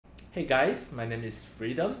Hey guys, my name is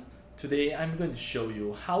Freedom. Today I'm going to show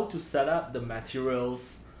you how to set up the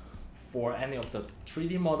materials for any of the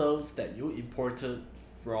 3D models that you imported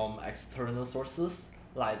from external sources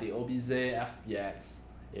like the OBZ, FBX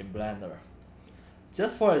in Blender.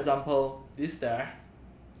 Just for example, this there,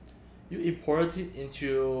 you import it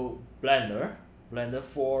into Blender, Blender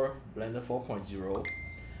 4, Blender 4.0,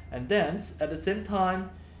 and then at the same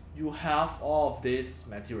time you have all of these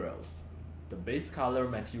materials, the base color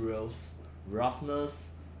materials,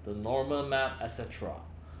 roughness, the normal map, etc.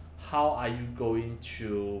 How are you going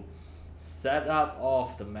to set up all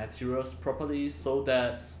of the materials properly so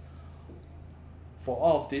that for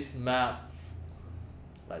all of these maps,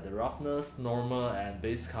 like the roughness, normal, and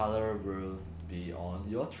base color will be on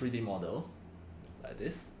your 3D model, like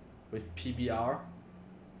this, with PBR.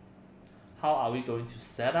 How are we going to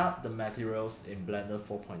set up the materials in Blender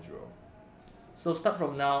 4.0? So start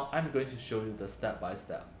from now, I'm going to show you the step by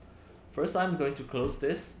step. First, I'm going to close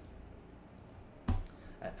this.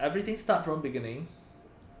 And everything start from beginning.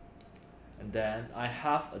 And then I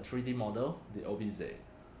have a 3D model, the OBZ.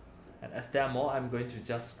 And as demo, I'm going to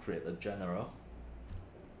just create a general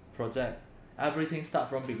project. Everything start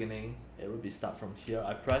from beginning. It will be start from here.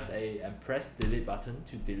 I press A and press delete button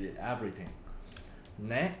to delete everything.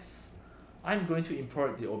 Next, I'm going to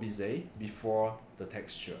import the OBZ before the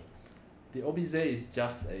texture. The OBZ is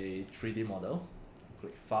just a 3D model.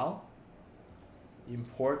 Click File,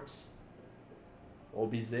 Import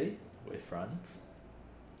OBZ wavefront,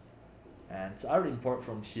 and I'll import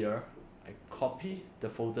from here. I copy the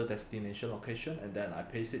folder destination location and then I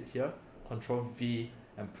paste it here. Ctrl V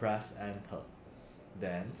and press Enter.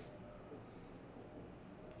 Then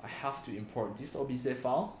I have to import this OBZ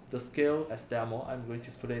file. The scale as demo, I'm going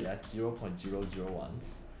to put it at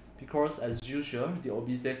 0.001 because as usual, the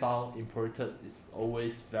OBZ file imported is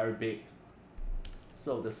always very big.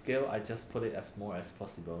 So the scale, I just put it as small as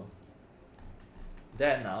possible.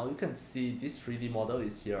 Then now you can see this 3D model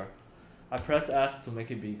is here. I press S to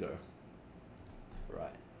make it bigger.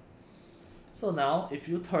 Right. So now if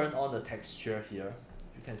you turn on the texture here,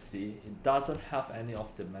 you can see it doesn't have any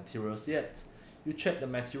of the materials yet. You check the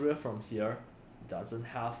material from here, it doesn't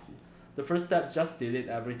have. The first step, just delete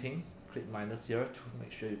everything. Click minus here to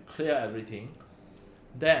make sure you clear everything.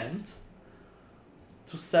 Then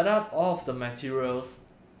to set up all of the materials,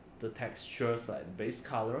 the textures like the base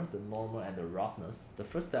color, the normal, and the roughness, the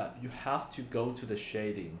first step, you have to go to the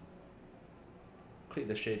shading. Click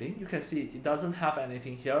the shading. You can see it doesn't have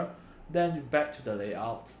anything here. Then you back to the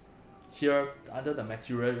layout. Here under the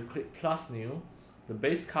material, you click plus new. The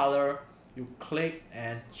base color, you click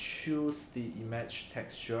and choose the image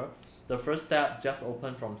texture. The first step, just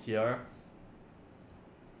open from here.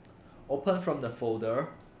 Open from the folder.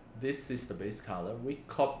 This is the base color. We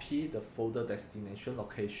copy the folder destination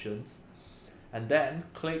locations and then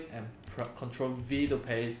click and Ctrl V to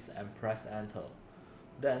paste and press Enter.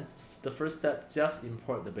 Then the first step, just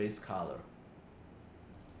import the base color.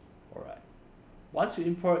 Alright. Once you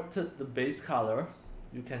imported the base color,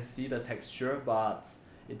 you can see the texture, but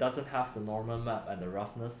it doesn't have the normal map and the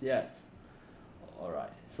roughness yet.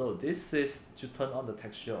 Alright, so this is to turn on the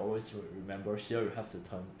texture. Always remember here you have to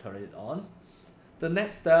turn it on. The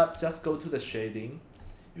next step, just go to the shading.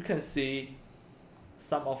 You can see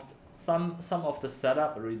some of the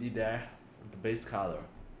setup already there. The base color.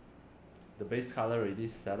 The base color already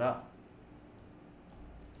set up.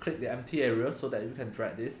 Click the empty area so that you can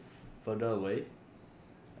drag this further away,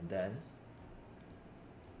 and then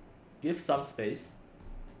give some space.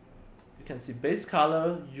 You can see base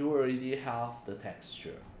color, you already have the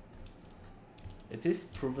texture. It is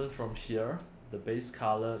proven from here. The base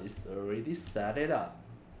color is already set it up.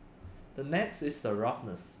 The next is the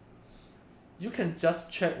roughness. You can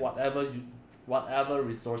just check whatever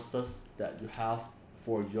resources that you have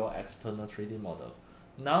for your external 3D model.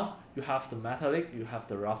 Now you have the metallic, you have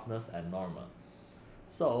the roughness and normal.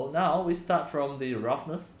 So now we start from the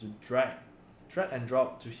roughness to drag and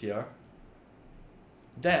drop to here.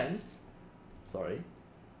 Then,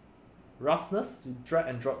 roughness, you drag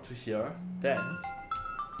and drop to here. Then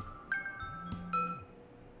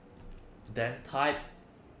type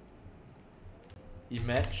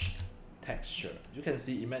image texture. You can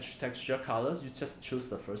see image texture colors. You just choose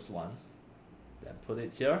the first one. Then put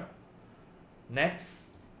it here.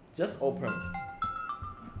 Next, just open.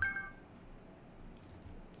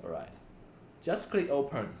 Alright. Just click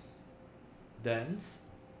open. Then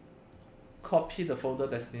copy the folder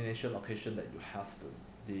destination location that you have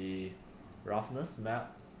the roughness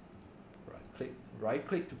map. Right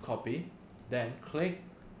click to copy. Then click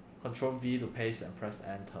Ctrl V to paste and press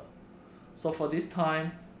Enter. So for this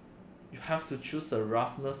time, you have to choose a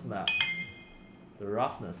roughness map. The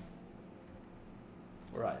roughness.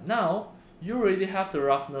 Alright, now you already have the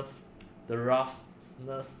roughness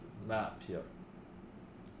map here.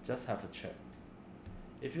 Just have a check.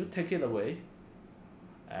 If you take it away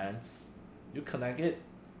and you connect it,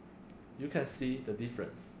 you can see the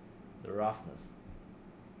difference, the roughness.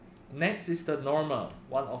 Next is the normal,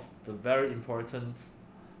 one of the very important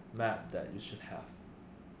map that you should have.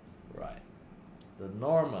 Right, the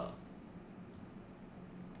normal.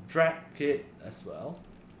 Drag it as well.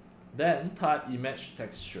 Then type image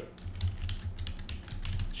texture.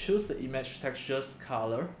 Choose the image texture's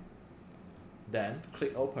color. Then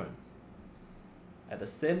click open. At the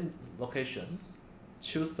same location,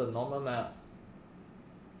 choose the normal map.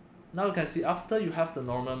 Now you can see after you have the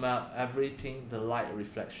normal map, everything, the light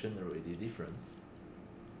reflection already different.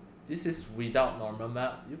 This is without normal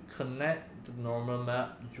map. You connect the normal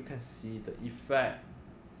map, you can see the effect.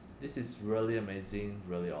 This is really amazing,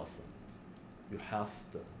 really awesome. You have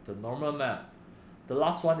the normal map. The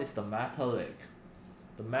last one is the Metalic.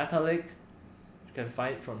 The Metalic, you can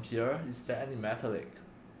find it from here. Is there any Metalic?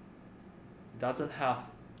 It doesn't have.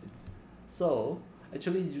 So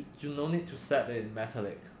actually you no need to set it in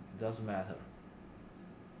Metalic. It doesn't matter.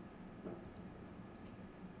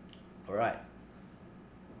 Alright.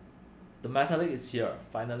 The Metalic is here.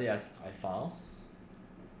 Finally I found.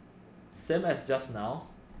 Same as just now.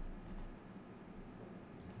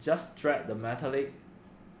 Just drag the Metalic,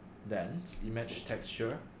 then image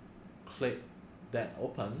texture, click, then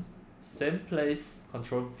open. Same place,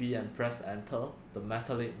 Ctrl V and press enter. The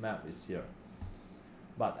Metalic map is here.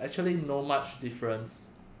 But actually no much difference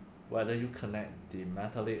whether you connect the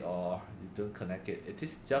Metalic or you don't connect it. It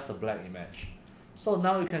is just a black image. So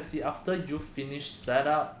now you can see after you finish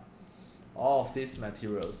setup all of these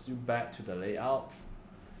materials, you back to the layout.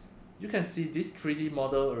 You can see this 3D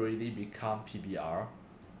model already become PBR.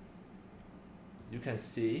 You can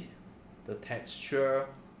see the texture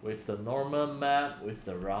with the normal map, with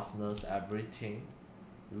the roughness, everything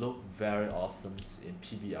look very awesome in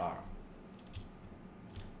PBR.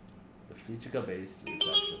 The physical base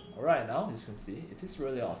reflection. Alright, now you can see it is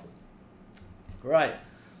really awesome. Right.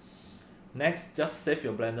 Next, just save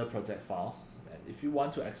your Blender project file. And if you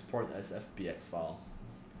want to export as FBX file,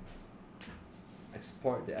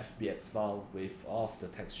 export the FBX file with all of the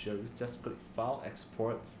texture. You just click File,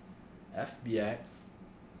 Export, FBX.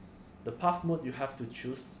 The path mode you have to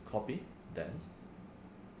choose copy, then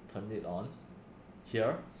turn it on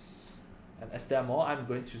here. And as demo, I'm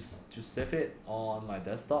going to save it on my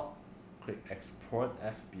desktop. Click Export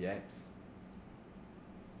FBX.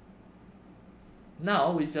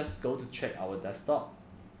 Now we just go to check our desktop.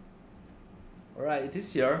 Alright, it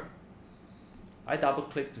is here. I double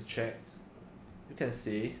click to check. You can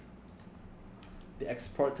see the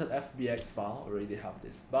exported FBX file already have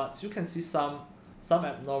this, but you can see some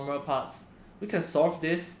abnormal parts. We can solve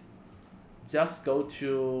this. Just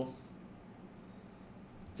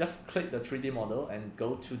click the 3D model and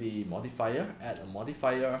go to the modifier. Add a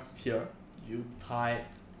modifier here. You type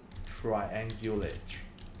triangulate.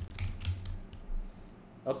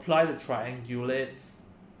 Apply the triangulate.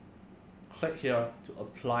 Click here to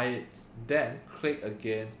apply it. Then click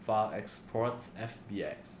again, File, Export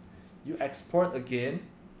FBX. You export again,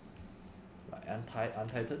 like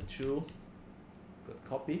Untitled 2. Good,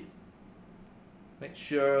 copy. Make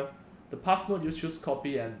sure the path mode you choose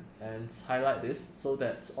copy and highlight this so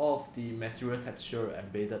that all of the material texture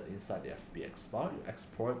embedded inside the FBX file. You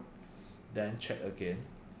export, then check again.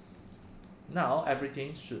 Now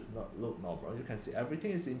everything should not look normal. You can see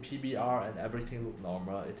everything is in PBR and everything look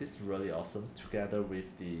normal. It is really awesome together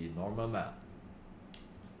with the normal map.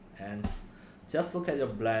 And just look at your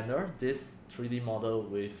Blender. This 3D model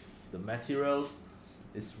with the materials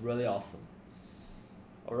is really awesome.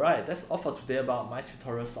 Alright, that's all for today about my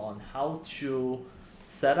tutorials on how to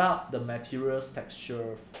set up the materials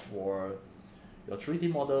texture for your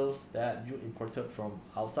 3D models that you imported from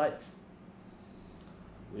outside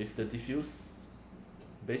with the diffuse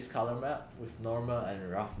base color map with normal and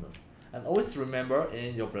roughness. And always remember,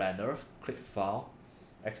 in your Blender, click File,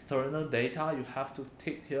 External Data. You have to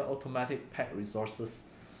tick here Automatic Pack Resources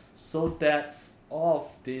so that all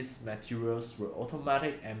of these materials will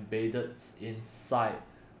automatically embedded inside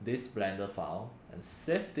this Blender file, and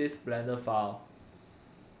save this Blender file.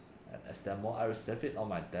 And as demo, I will save it on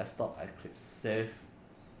my desktop. I click Save.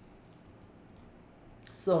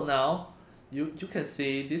 So now you can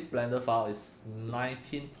see this Blender file is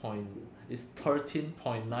 13.9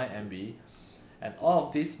 MB, and all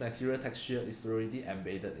of this material texture is already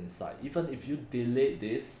embedded inside. Even if you delete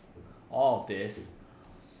this, all of this,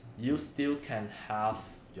 you still can have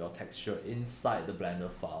your texture inside the Blender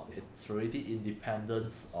file. It's already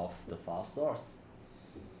independent of the file source.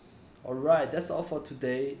 Alright, that's all for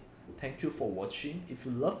today. Thank you for watching. If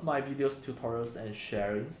you love my videos, tutorials and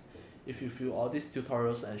sharings, if you feel all these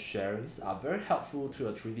tutorials and sharings are very helpful to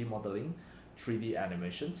your 3D modeling, 3D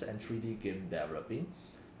animations and 3D game developing,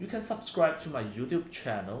 you can subscribe to my YouTube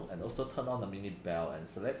channel and also turn on the mini bell and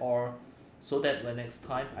select all, so that when next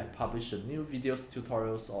time I publish a new videos,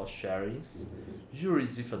 tutorials or sharings, you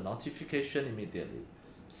receive a notification immediately.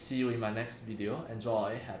 See you in my next video.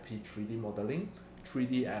 Enjoy. Happy 3D modeling,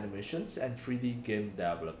 3D animations and 3D game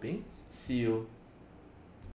developing. See you.